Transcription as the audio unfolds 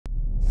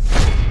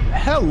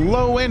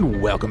Hello and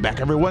welcome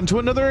back everyone to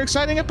another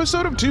exciting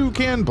episode of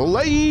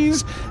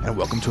ToucanPlays, and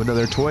welcome to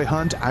another toy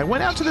hunt. I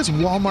went out to this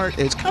Walmart.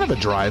 It's kind of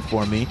a drive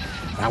for me.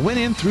 I went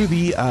in through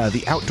the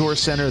outdoor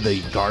center,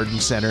 the garden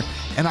center,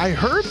 and I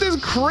heard this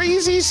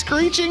crazy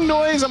screeching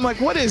noise. I'm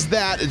like, what is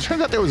that? It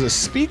turns out there was a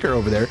speaker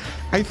over there.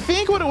 I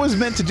think what it was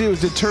meant to do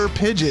is deter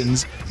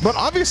pigeons, but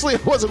obviously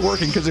it wasn't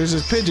working because there's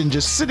this pigeon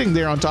just sitting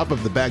there on top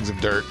of the bags of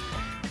dirt.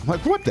 I'm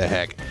like, what the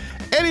heck?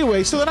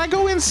 Anyway, so then I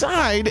go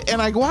inside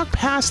and I walk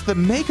past the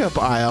makeup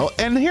aisle,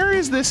 and here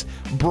is this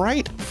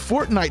bright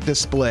Fortnite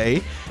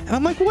display. And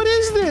I'm like, what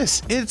is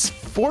this? It's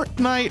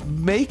Fortnite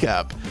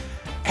makeup.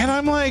 And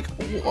I'm like,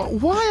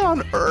 why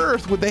on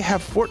earth would they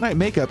have Fortnite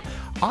makeup?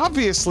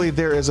 Obviously,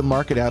 there is a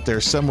market out there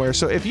somewhere.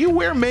 So if you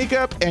wear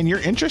makeup and you're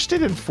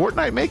interested in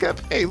Fortnite makeup,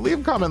 hey,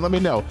 leave a comment, let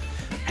me know.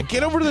 I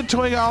get over to the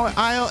toy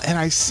aisle and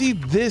I see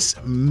this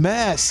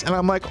mess, and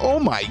I'm like, oh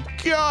my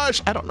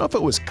gosh, I don't know if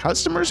it was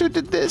customers who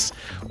did this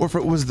or if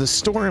it was the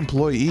store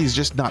employees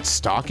just not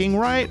stocking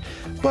right,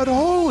 but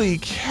holy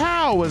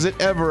cow, was it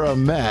ever a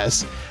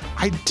mess.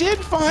 I did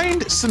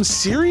find some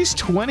Series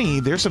 20.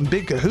 There's some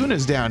big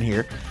kahunas down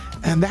here,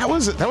 and that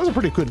was a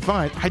pretty good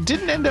find. I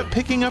didn't end up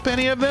picking up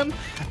any of them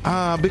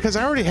because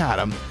I already had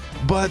them,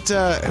 but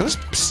it was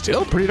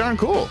still pretty darn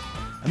cool.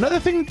 Another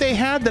thing that they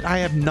had that I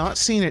have not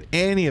seen at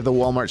any of the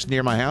Walmarts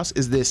near my house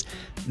is this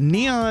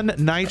neon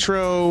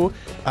nitro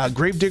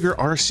Gravedigger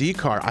RC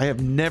car. I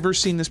have never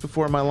seen this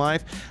before in my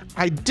life.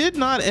 I did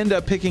not end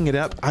up picking it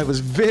up. I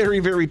was very,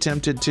 very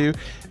tempted to.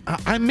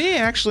 I may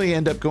actually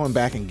end up going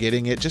back and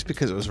getting it just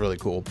because it was really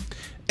cool.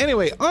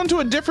 Anyway, on to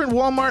a different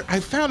Walmart. I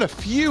found a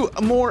few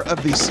more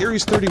of the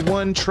Series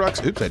 31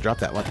 trucks. Oops, I dropped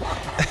that one.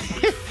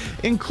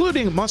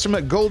 Including Monster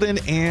Mutt Golden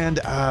and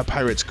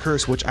Pirate's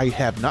Curse, which I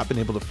have not been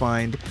able to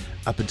find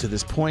up until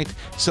this point.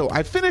 So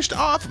I finished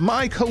off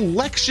my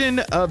collection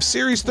of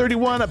Series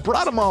 31. I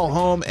brought them all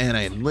home, and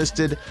I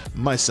enlisted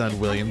my son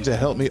William to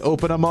help me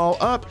open them all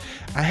up.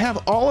 I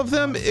have all of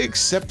them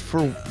except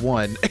for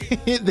one.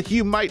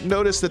 You might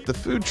notice that the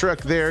food truck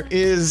there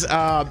is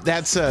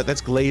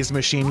that's Glazed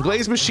Machine.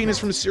 Glazed Machine is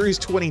from Series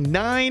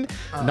 29,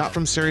 not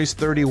from Series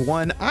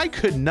 31. I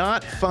could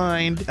not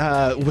find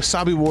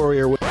Wasabi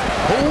Warrior.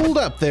 Hold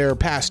up there,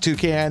 past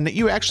Toucan.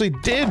 You actually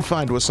did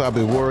find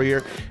Wasabi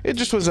Warrior. It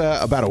just was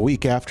about a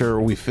week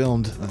after we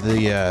filmed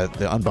the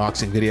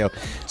unboxing video.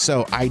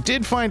 So I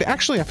did find,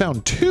 actually I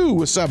found two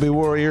Wasabi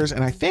Warriors,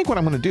 and I think what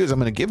I'm going to do is I'm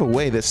going to give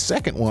away this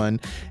second one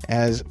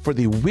as for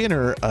the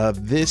winner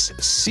of this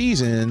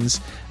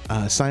season's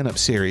sign-up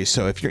series.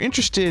 So if you're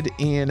interested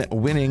in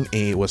winning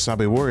a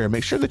Wasabi Warrior,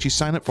 make sure that you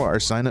sign up for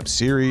our sign-up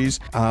series.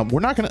 We're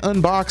not going to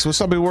unbox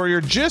Wasabi Warrior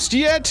just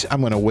yet.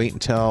 I'm going to wait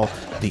until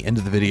the end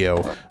of the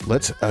video.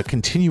 Let's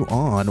continue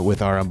on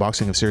with our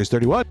unboxing of Series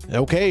 31.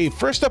 Okay,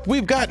 first up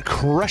we've got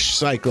Crush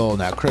Cycle.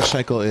 Now Crush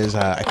Cycle is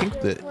I think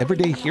the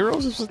Everyday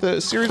Heroes is what the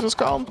series was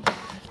called.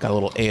 Got a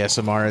little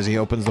ASMR as he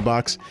opens the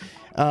box.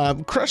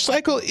 Crush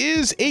Cycle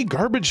is a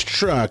garbage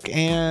truck,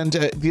 and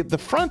the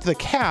front, the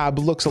cab,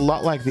 looks a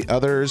lot like the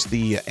others,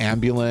 the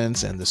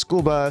ambulance and the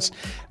school bus,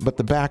 but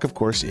the back, of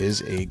course,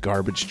 is a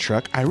garbage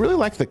truck. I really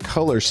like the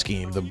color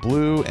scheme, the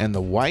blue and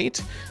the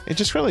white. It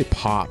just really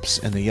pops,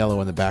 and the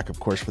yellow in the back, of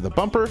course, for the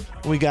bumper.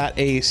 We got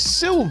a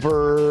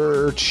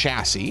silver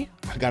chassis.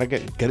 I gotta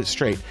get it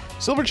straight.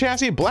 Silver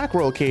chassis, black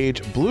roll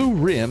cage, blue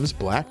rims,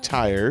 black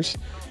tires,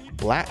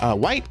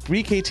 white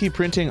BKT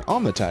printing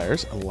on the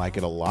tires. I like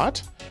it a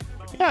lot.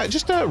 Yeah,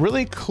 just a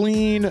really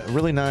clean,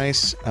 really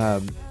nice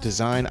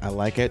design. I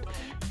like it.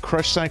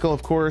 Crush Cycle,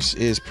 of course,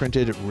 is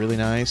printed really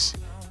nice.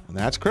 And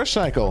that's Crush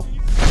Cycle.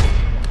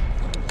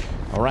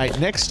 All right,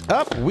 next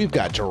up, we've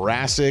got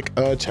Jurassic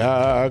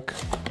Attack.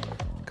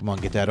 Come on,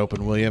 get that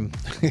open, William.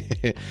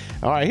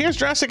 All right, here's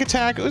Jurassic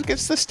Attack.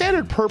 It's the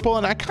standard purple,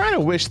 and I kind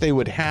of wish they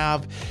would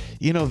have,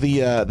 you know,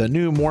 the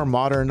new, more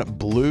modern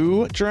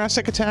blue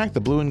Jurassic Attack,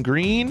 the blue and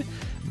green.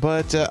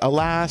 But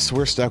alas,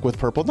 we're stuck with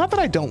purple. Not that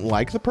I don't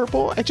like the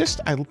purple,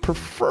 I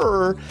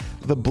prefer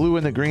the blue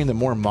and the green, the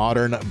more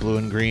modern blue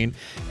and green.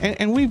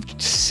 And we've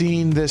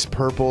seen this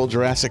purple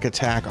Jurassic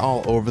Attack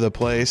all over the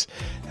place.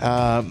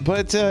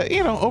 But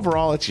you know,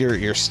 overall, it's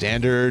your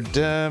standard,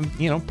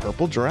 you know,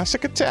 purple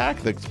Jurassic Attack.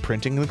 The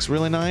printing looks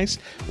really nice.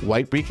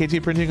 White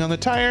BKT printing on the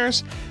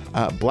tires.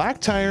 Black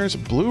tires,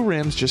 blue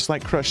rims, just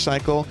like Crush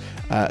Cycle.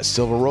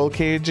 Silver roll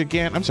cage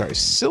again. I'm sorry,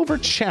 silver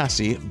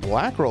chassis,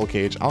 black roll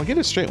cage. I'll get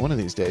it straight one of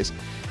these days.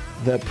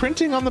 The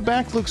printing on the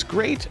back looks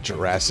great.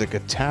 Jurassic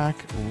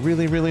Attack,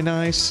 really, really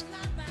nice.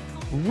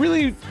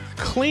 Really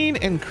clean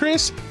and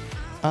crisp.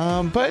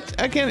 But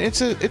again,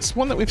 it's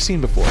one that we've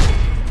seen before.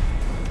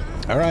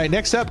 All right,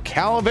 next up,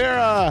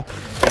 Calavera.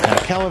 Now,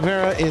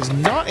 Calavera is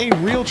not a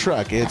real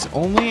truck. It's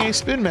only a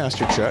Spin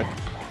Master truck.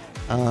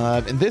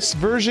 And this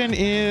version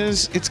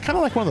it's kind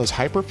of like one of those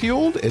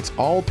hyper-fueled. It's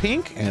all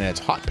pink, and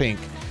it's hot pink.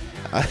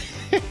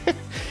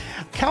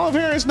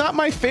 Calavera is not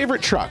my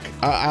favorite truck.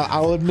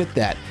 I'll admit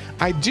that.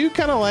 I do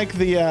kind of like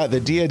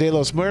the Dia de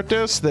los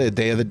Muertos, the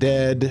Day of the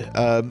Dead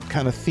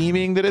kind of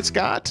theming that it's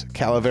got.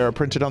 Calavera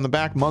printed on the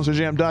back,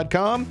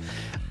 monsterjam.com.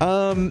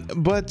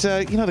 But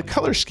you know, the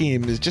color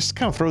scheme is just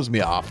kind of throws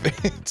me off.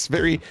 It's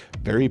very,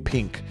 very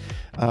pink.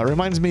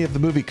 Reminds me of the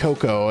movie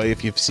Coco,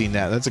 if you've seen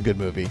that. That's a good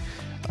movie.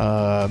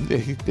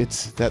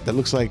 It's that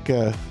looks like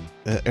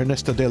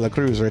Ernesto de la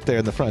Cruz right there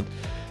in the front.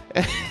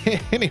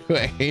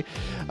 Anyway,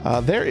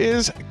 there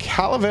is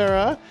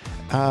Calavera.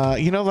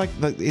 You know, like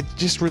it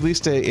just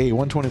released a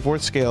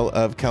 1/24th scale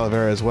of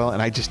Calavera as well,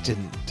 and I just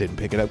didn't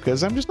pick it up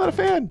because I'm just not a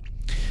fan.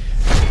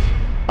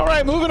 All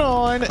right, moving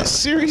on.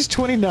 Series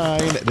 29.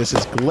 This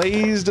is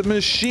Glazed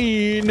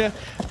Machine.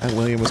 And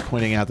William was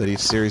pointing out that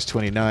he's Series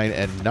 29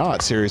 and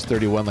not Series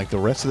 31 like the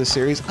rest of the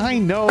series. I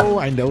know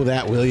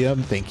that,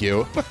 William. Thank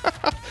you.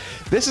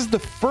 This is the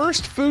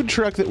first food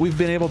truck that we've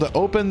been able to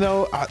open,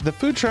 though. The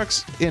food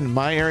trucks in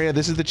my area,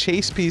 this is the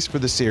chase piece for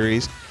the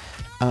series.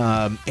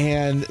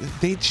 And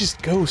they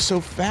just go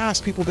so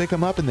fast. People pick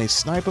them up and they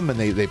snipe them and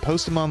they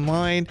post them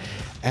online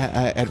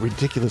at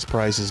ridiculous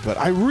prices. But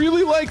I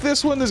really like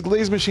this one, this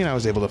Glazed Machine. I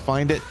was able to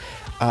find it.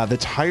 The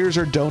tires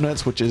are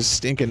donuts, which is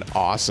stinking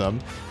awesome.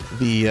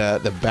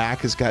 The back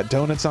has got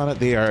donuts on it.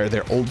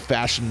 They're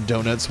old-fashioned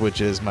donuts,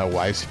 which is my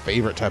wife's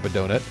favorite type of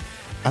donut.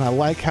 And I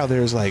like how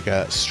there's like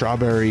a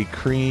strawberry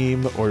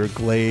cream or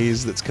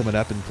glaze that's coming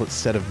up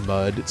instead of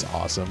mud. It's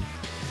awesome.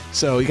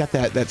 So you got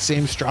that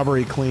same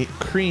strawberry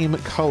cream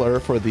color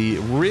for the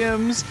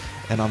rims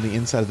and on the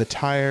inside of the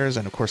tires,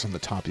 and of course on the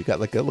top you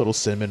got like a little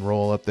cinnamon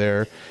roll up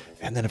there,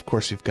 and then of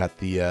course you've got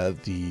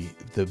the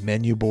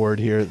menu board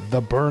here,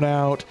 the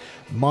Burnout,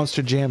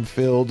 Monster Jam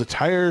filled,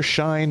 tire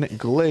shine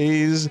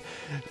glaze,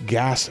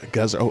 gas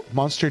guzzler, oh,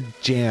 Monster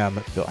Jam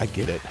fill. I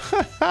get it.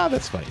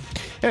 That's funny.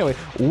 Anyway,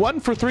 1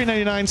 for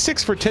 $3.99,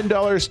 6 for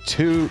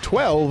 $10,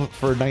 12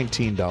 for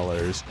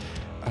 $19.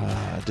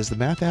 Does the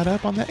math add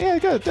up on that? Yeah,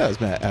 it does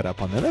add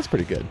up on that. That's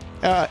pretty good.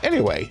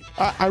 Anyway,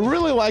 I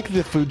really like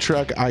the food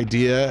truck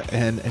idea,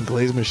 and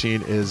Glazed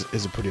Machine is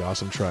a pretty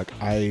awesome truck.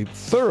 I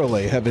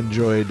thoroughly have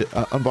enjoyed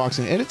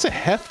unboxing, and it's a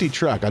hefty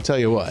truck. I'll tell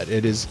you what,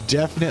 it is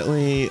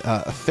definitely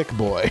a thick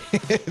boy.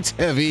 It's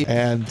heavy,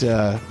 and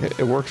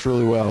it works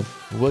really well.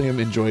 William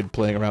enjoyed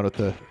playing around with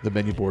the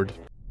menu board.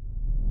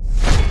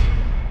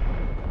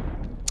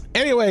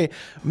 Anyway,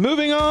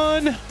 moving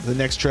on. The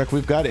next truck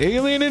we've got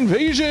Alien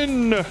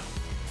Invasion.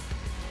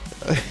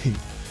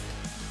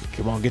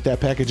 Come on, get that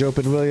package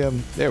open,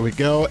 William. There we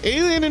go.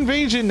 Alien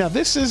Invasion. Now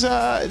this is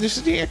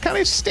kind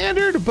of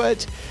standard,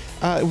 but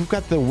we've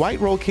got the white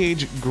roll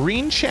cage,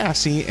 green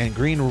chassis, and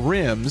green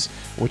rims,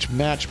 which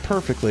match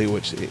perfectly.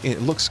 Which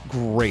it looks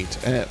great.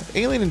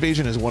 Alien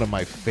Invasion is one of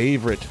my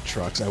favorite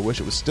trucks. I wish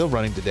it was still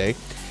running today.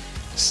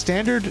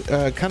 Standard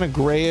kind of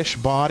grayish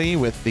body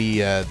with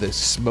the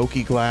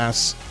smoky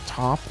glass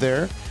top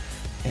there,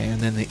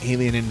 and then the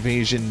Alien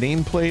Invasion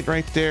nameplate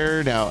right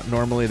there. Now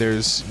normally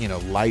there's, you know,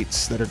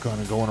 lights that are kind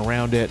of going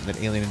around it, and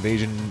that Alien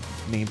Invasion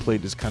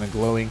nameplate is kind of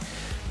glowing.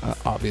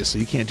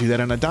 Obviously you can't do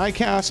that on a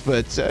diecast,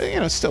 but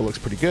you know, it still looks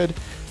pretty good.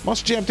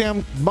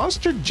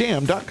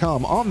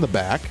 monsterjam.com on the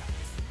back,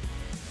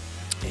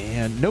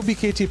 and no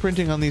BKT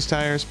printing on these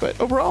tires, but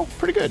overall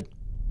pretty good.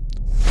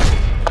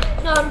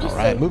 No, I'm just all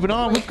right, moving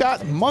on, we've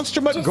got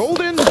Monster Mutt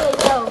Golden.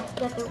 Now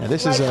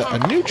this is a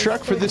new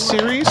truck for this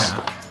series.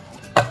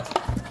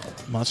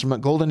 Monster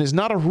Mutt Golden is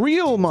not a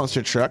real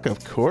monster truck,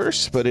 of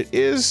course, but it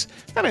is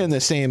kind of in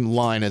the same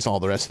line as all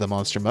the rest of the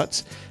Monster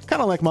Mutts.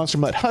 Kind of like Monster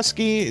Mutt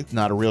Husky,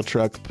 not a real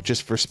truck, but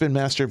just for Spin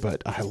Master,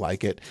 but I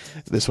like it.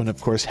 This one,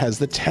 of course, has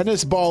the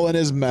tennis ball in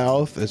his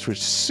mouth, which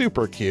is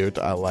super cute.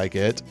 I like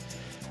it.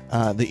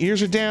 The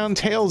ears are down,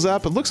 tail's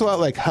up. It looks a lot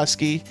like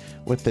Husky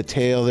with the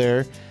tail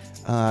there.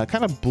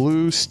 Kind of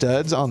blue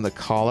studs on the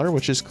collar,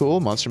 which is cool.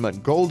 Monster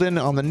Mutt Golden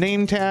on the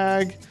name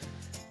tag.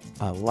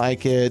 I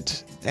like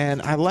it.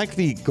 And I like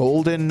the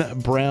golden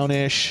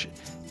brownish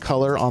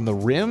color on the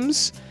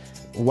rims.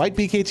 White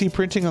BKT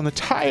printing on the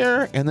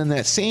tire, and then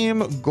that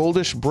same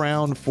goldish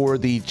brown for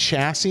the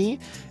chassis,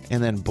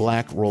 and then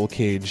black roll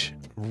cage.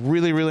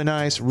 Really, really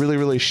nice. Really,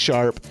 really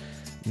sharp.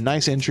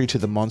 Nice entry to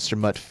the Monster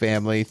Mutt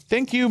family.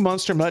 Thank you,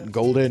 Monster Mutt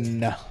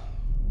Golden. All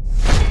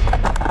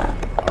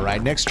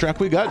right, next truck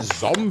we got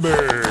Zombie.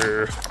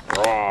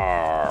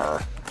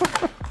 Roar.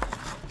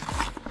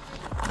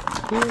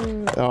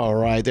 All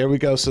right, there we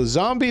go. So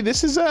Zombie,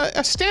 this is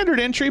a standard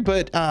entry,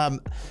 but I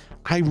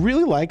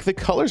really like the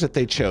colors that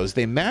they chose.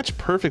 They match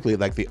perfectly,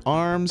 like the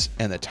arms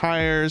and the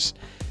tires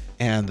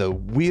and the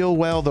wheel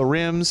well, the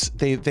rims.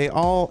 They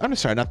all, I'm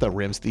sorry, not the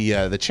rims,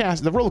 the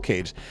chassis, the roll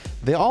cage.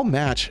 They all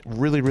match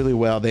really, really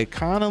well. They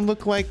kind of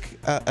look like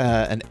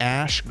an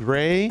ash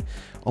gray,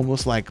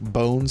 almost like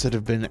bones that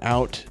have been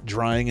out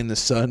drying in the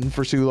sun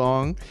for too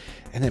long.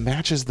 And it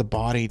matches the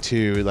body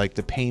too, like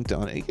the paint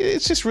on it.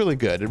 It's just really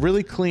good.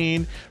 Really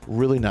clean,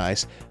 really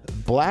nice.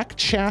 Black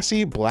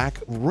chassis, black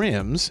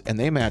rims, and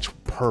they match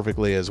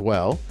perfectly as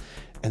well.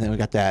 And then we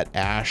got that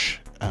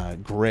ash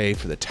gray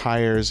for the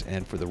tires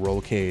and for the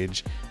roll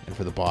cage and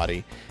for the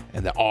body.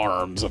 And the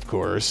arms, of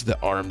course, the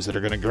arms that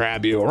are gonna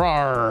grab you.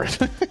 Rawr.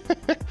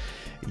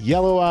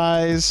 Yellow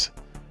eyes.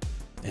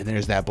 And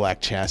there's that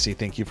black chassis.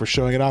 Thank you for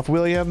showing it off,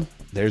 William.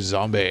 There's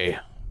Zombie.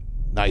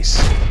 Nice.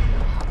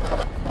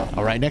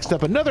 All right, next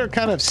up, another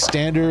kind of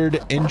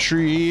standard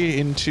entry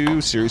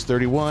into Series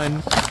 31.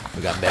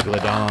 We got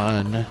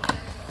Megalodon.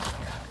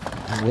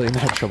 William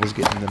had troubles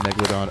getting the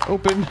Megalodon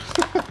open.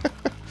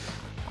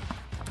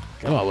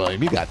 Come on,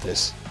 William, you got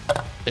this.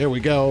 There we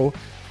go.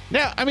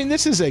 Now, I mean,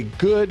 this is a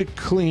good,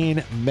 clean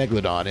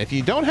Megalodon. If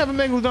you don't have a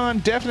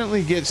Megalodon,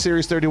 definitely get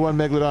Series 31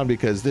 Megalodon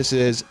because this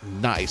is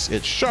nice.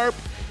 It's sharp,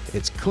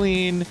 it's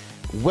clean,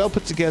 well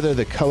put together.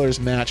 The colors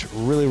match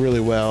really, really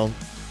well.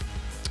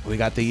 We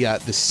got the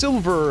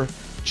silver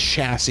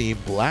chassis,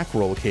 black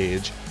roll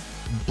cage,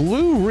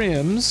 blue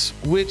rims,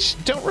 which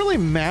don't really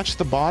match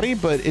the body,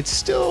 but it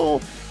still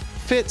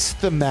fits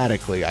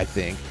thematically, I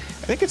think.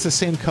 I think it's the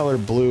same color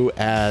blue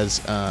as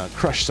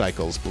Crush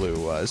Cycle's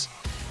blue was.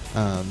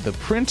 The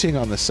printing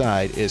on the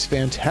side is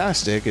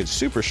fantastic. It's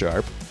super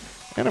sharp.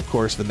 And of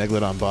course, the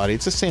Megalodon body.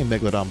 It's the same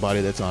Megalodon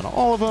body that's on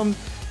all of them,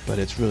 but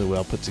it's really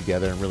well put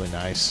together and really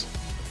nice.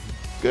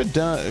 Good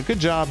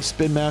job,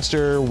 Spin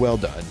Master. Well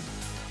done.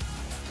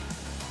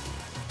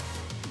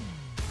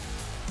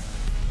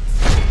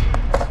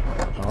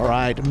 All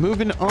right,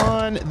 moving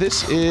on.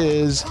 This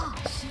is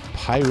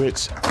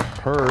Pirate's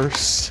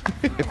Purse,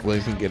 if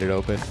William can get it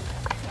open.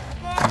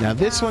 Now,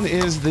 this one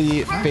is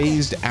the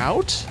phased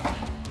out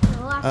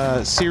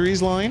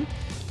series line.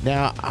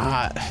 Now,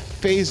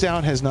 phased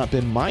out has not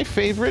been my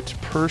favorite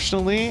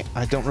personally.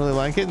 I don't really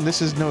like it, and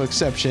this is no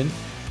exception.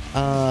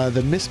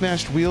 The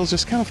mismatched wheels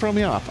just kind of throw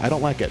me off. I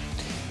don't like it.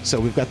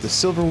 So we've got the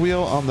silver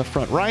wheel on the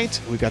front right.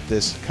 We've got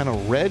this kind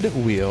of red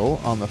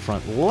wheel on the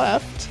front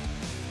left.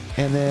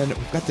 And then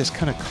we've got this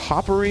kind of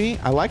coppery.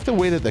 I like the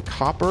way that the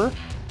copper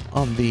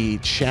on the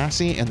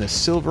chassis and the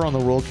silver on the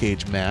roll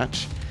cage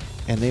match.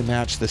 And they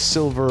match the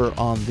silver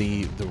on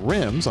the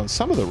rims, on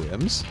some of the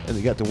rims. And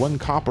you got the one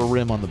copper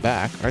rim on the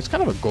back. Or it's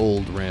kind of a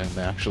gold rim,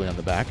 actually, on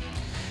the back.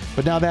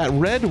 But now that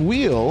red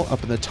wheel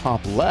up in the top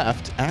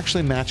left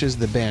actually matches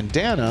the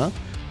bandana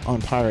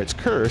on Pirate's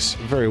Curse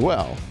very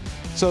well.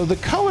 So the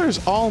colors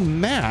all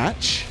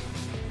match.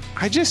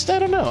 I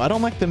don't know. I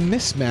don't like the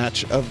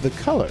mismatch of the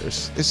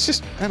colors. It's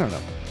just, I don't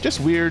know. Just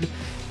weird.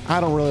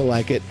 I don't really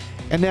like it.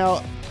 And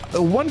now,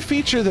 one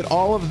feature that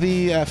all of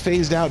the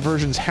phased out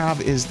versions have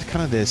is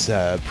kind of this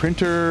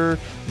printer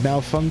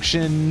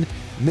malfunction,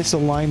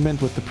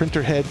 misalignment with the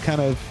printer head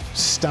kind of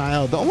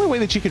style. The only way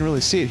that you can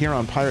really see it here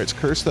on Pirate's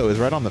Curse, though, is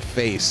right on the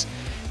face.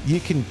 You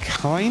can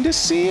kind of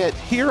see it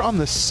here on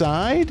the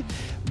side,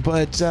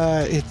 but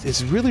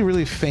it's really,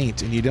 really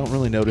faint, and you don't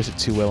really notice it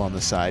too well on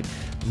the side.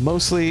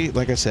 Mostly,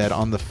 like I said,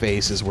 on the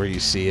face is where you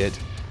see it.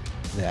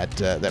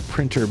 That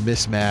printer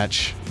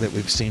mismatch that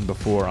we've seen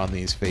before on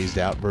these phased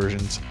out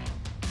versions.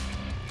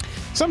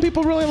 Some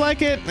people really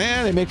like it.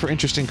 They make for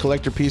interesting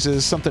collector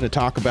pieces. Something to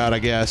talk about, I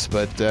guess,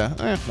 but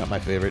not my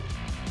favorite.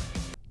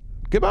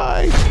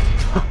 Goodbye.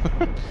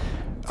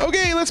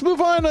 Okay, let's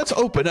move on. Let's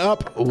open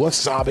up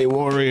Wasabi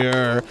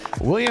Warrior.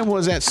 William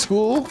was at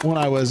school when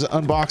I was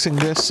unboxing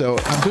this, so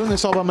I'm doing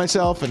this all by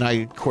myself, and I,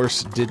 of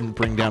course, didn't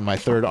bring down my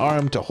third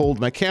arm to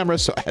hold my camera,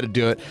 so I had to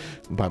do it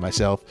by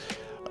myself.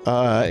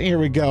 Here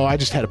we go. I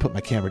just had to put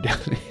my camera down.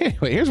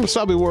 Anyway, here's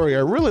Wasabi Warrior.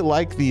 I really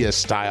like the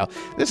style.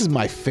 This is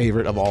my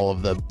favorite of all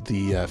of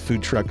the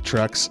food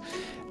trucks.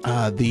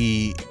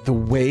 The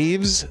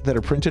waves that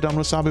are printed on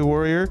Wasabi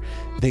Warrior,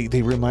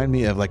 they remind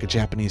me of like a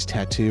Japanese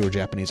tattoo or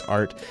Japanese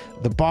art.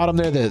 The bottom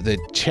there, the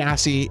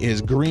chassis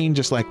is green,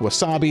 just like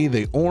wasabi.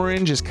 The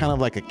orange is kind of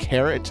like a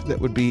carrot that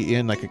would be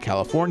in like a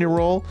California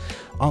roll.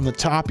 On the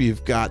top,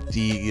 you've got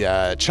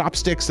the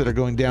chopsticks that are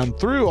going down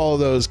through all of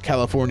those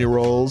California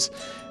rolls,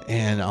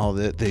 and all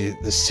the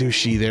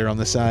sushi there on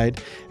the side.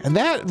 And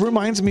that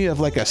reminds me of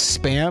like a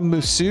Spam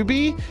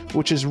musubi,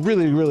 which is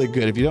really, really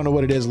good. If you don't know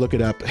what it is, look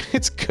it up.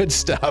 It's good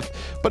stuff,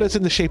 but it's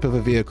in the shape of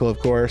a vehicle, of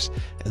course.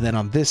 And then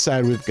on this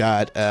side, we've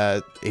got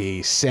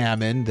a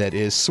salmon that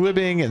is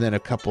swimming, and then a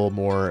couple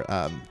more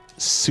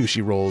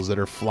sushi rolls that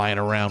are flying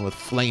around with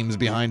flames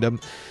behind them.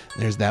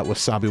 There's that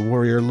Wasabi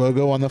Warrior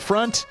logo on the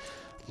front.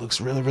 Looks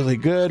really, really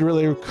good,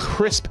 really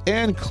crisp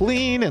and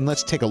clean. And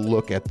let's take a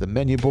look at the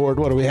menu board.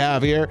 What do we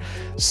have here?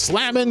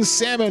 Slammin'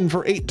 Salmon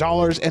for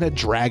 $8 and a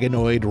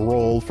Dragonoid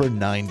roll for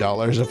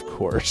 $9, of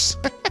course.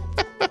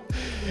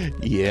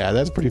 Yeah,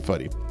 that's pretty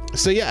funny.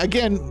 So yeah,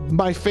 again,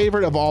 my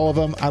favorite of all of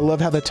them. I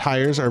love how the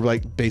tires are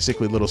like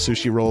basically little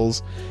sushi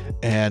rolls,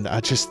 and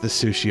just the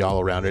sushi all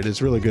around it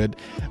is really good.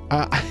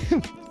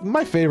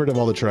 My favorite of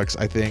all the trucks,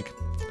 I think.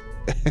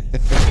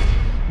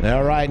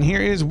 All right, and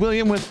here is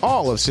William with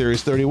all of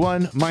Series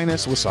 31,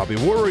 minus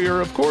Wasabi Warrior,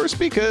 of course,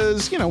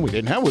 because, you know, we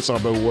didn't have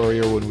Wasabi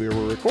Warrior when we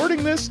were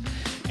recording this.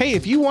 Hey,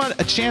 if you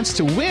want a chance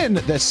to win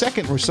the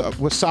second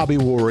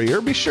Wasabi Warrior,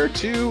 be sure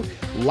to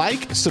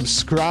like,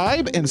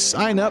 subscribe, and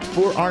sign up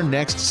for our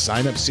next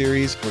sign-up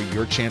series for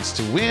your chance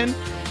to win.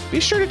 Be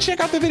sure to check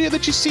out the video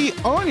that you see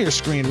on your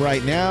screen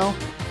right now.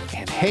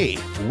 And hey,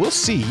 we'll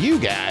see you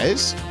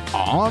guys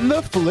on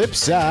the flip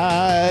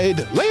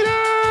side. Later!